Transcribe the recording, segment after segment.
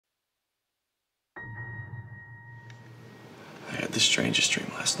had the strangest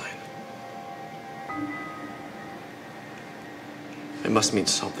dream last night. It must mean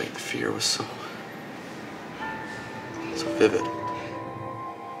something. The fear was so vivid.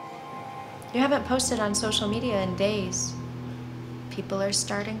 You haven't posted on social media in days. People are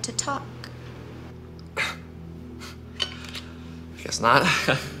starting to talk. I guess not.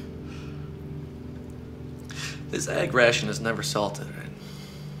 This egg ration is never salted, right?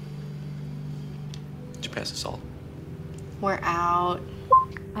 Did you pass the salt? We're out.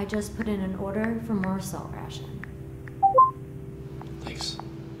 I just put in an order for more salt ration. Thanks.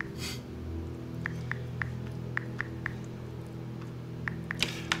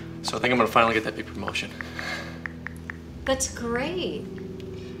 So I think I'm gonna finally get that big promotion. That's great.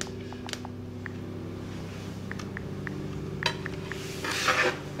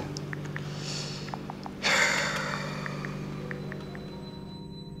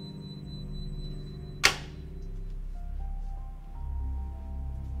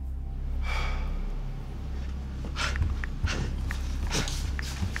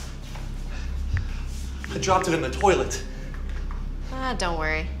 I dropped it in the toilet. Ah, don't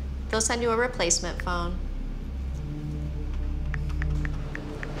worry. They'll send you a replacement phone.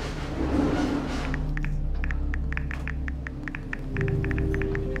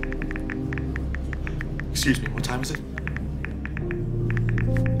 Excuse me, what time is it?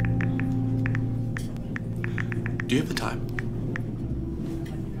 Do you have the time?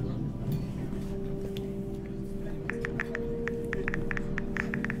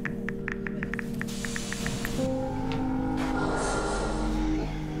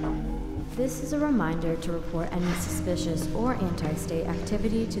 This is a reminder to report any suspicious or anti-state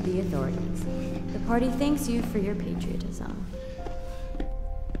activity to the authorities. The party thanks you for your patriotism.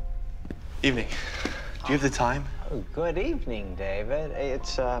 Evening. Do you have the time? Oh, good evening, David.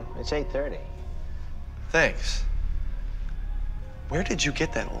 It's 8:30. Thanks. Where did you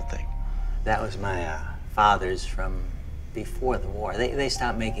get that old thing? That was my father's from before the war. They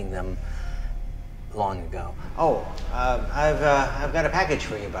stopped making them long ago. Oh, I've got a package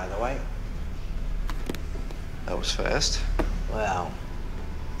for you, by the way. That was fast. Well,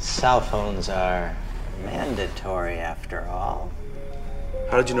 cell phones are mandatory after all.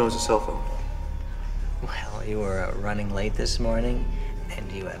 How did you know it was a cell phone? Well, you were running late this morning, and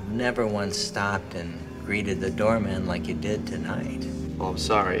you have never once stopped and greeted the doorman like you did tonight. Well, I'm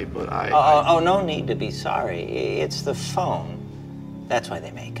sorry, but Oh, no need to be sorry. It's the phone. That's why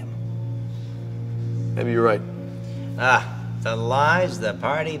they make them. Maybe you're right. The lies the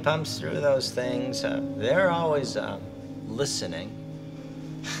party pumps through those things, they're always listening.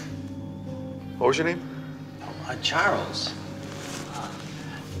 What was your name? Charles.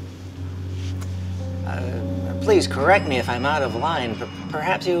 Please correct me if I'm out of line, but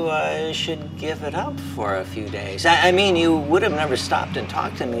perhaps you should give it up for a few days. I mean, you would have never stopped and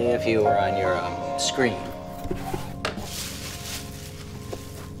talked to me if you were on your screen.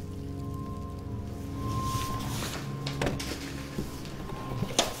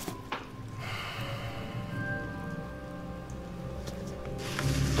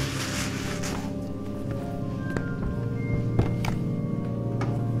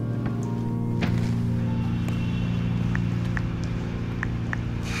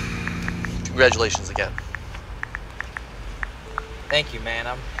 Congratulations again. Thank you, man.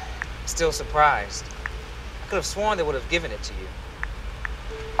 I'm still surprised. I could have sworn they would have given it to you.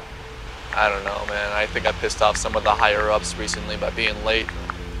 I don't know, man. I think I pissed off some of the higher-ups recently by being late.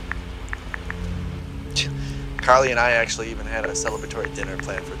 Carly and I actually even had a celebratory dinner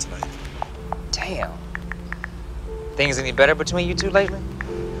planned for tonight. Damn. Things any better between you two lately?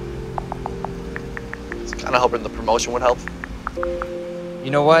 It's kind of hoping the promotion would help.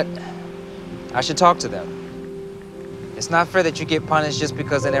 You know what? I should talk to them. It's not fair that you get punished just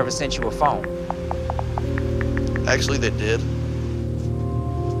because they never sent you a phone. Actually, they did.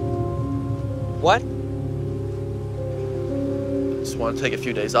 What? Just want to take a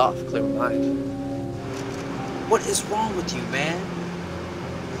few days off, clear my mind. What is wrong with you, man?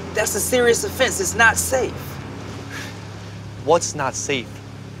 That's a serious offense. It's not safe. What's not safe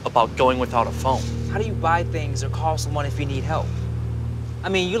about going without a phone? How do you buy things or call someone if you need help? I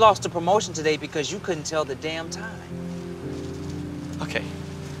mean, you lost a promotion today because you couldn't tell the damn time. Okay,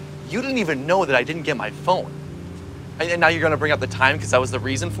 you didn't even know that I didn't get my phone. And now you're gonna bring up the time because that was the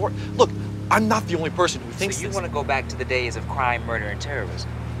reason for it? Look, I'm not the only person who thinks So you this. want to go back to the days of crime, murder, and terrorism.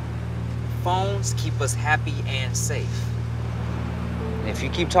 Phones keep us happy and safe. And if you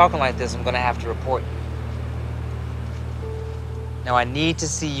keep talking like this, I'm gonna have to report you. Now, I need to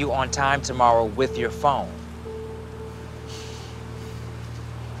see you on time tomorrow with your phone.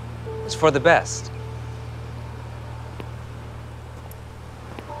 It's for the best.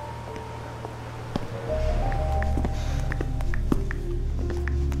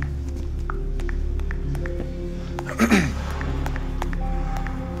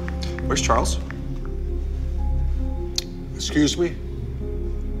 Where's Charles? Excuse me?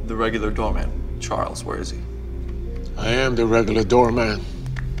 The regular doorman. Charles, where is he? I am the regular doorman.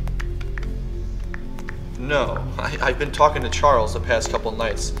 No, I've been talking to Charles the past couple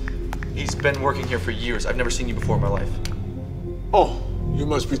nights. He's been working here for years. I've never seen you before in my life. Oh, you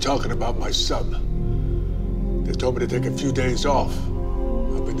must be talking about my sub. They told me to take a few days off.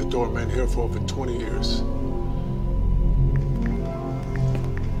 I've been the doorman here for over 20 years.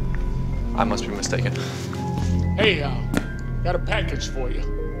 I must be mistaken. Hey, got a package for you.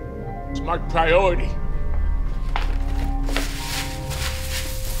 It's marked priority.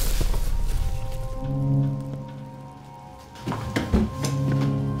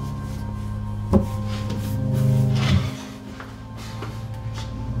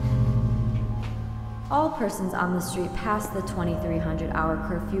 All persons on the street past the 2300-hour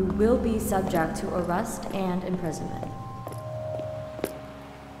curfew will be subject to arrest and imprisonment.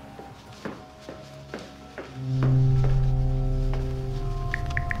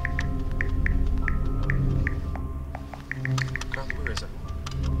 Carly, where is it?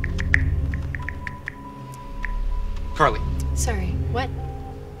 Carly, Sorry, what?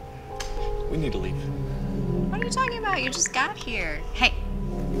 we need to leave. What are you talking about? You just got here. Hey,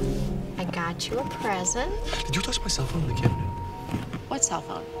 I got you a present. Did you touch my cell phone in the cabinet? What cell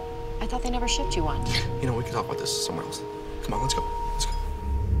phone? I thought they never shipped you one. You know, we can talk about this somewhere else. Come on, let's go. Let's go.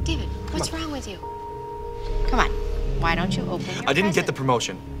 David, what's wrong with you? Come on. Why don't you open your I didn't get the present?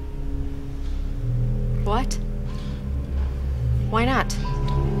 promotion. What? Why not?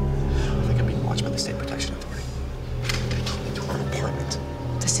 I think I'm being watched by the State Protection Authority. They pulled me to our apartment.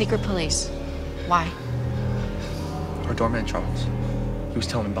 The secret police. Why? Our doorman, Charles. He was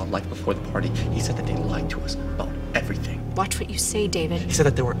telling me about life before the party. He said that they lied to us about everything. Watch what you say, David. He said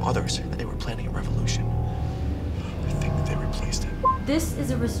that there were others, that they were planning a revolution. I think that they replaced him. This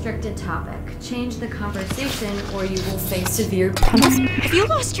is a restricted topic. Change the conversation or you will face severe punishment. Have you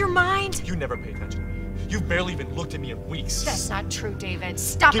lost your mind? You never pay attention to me. You've barely even looked at me in weeks. That's not true, David.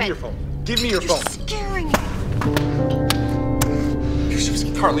 Stop Give it. me your phone. Give me your phone. Scaring me.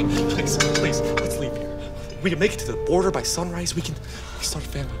 Carly, please, let's leave here. We can make it to the border by sunrise. We can start a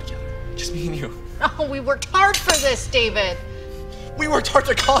family together. Just me and you. Oh, we worked hard for this, David. We worked hard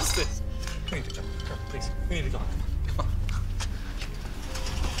to cause this. We need to go. Carly, please. We need to go. Come on.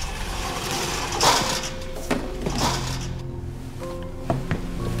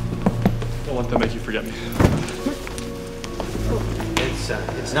 Don't let them make you forget me.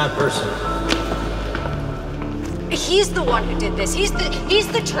 It's not personal. He's the one who did this. He's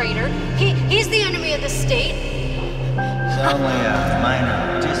the traitor. He's the enemy of the state. It's only a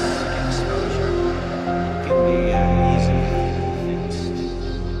minor disc exposure. It can be easily fixed.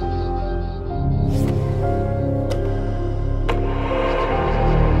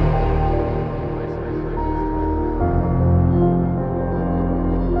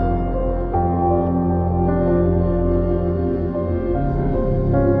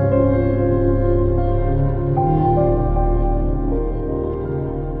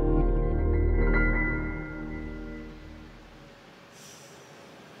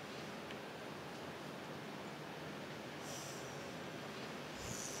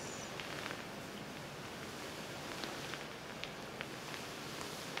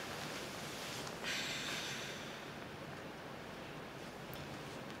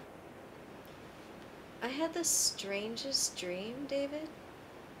 I had the strangest dream, David.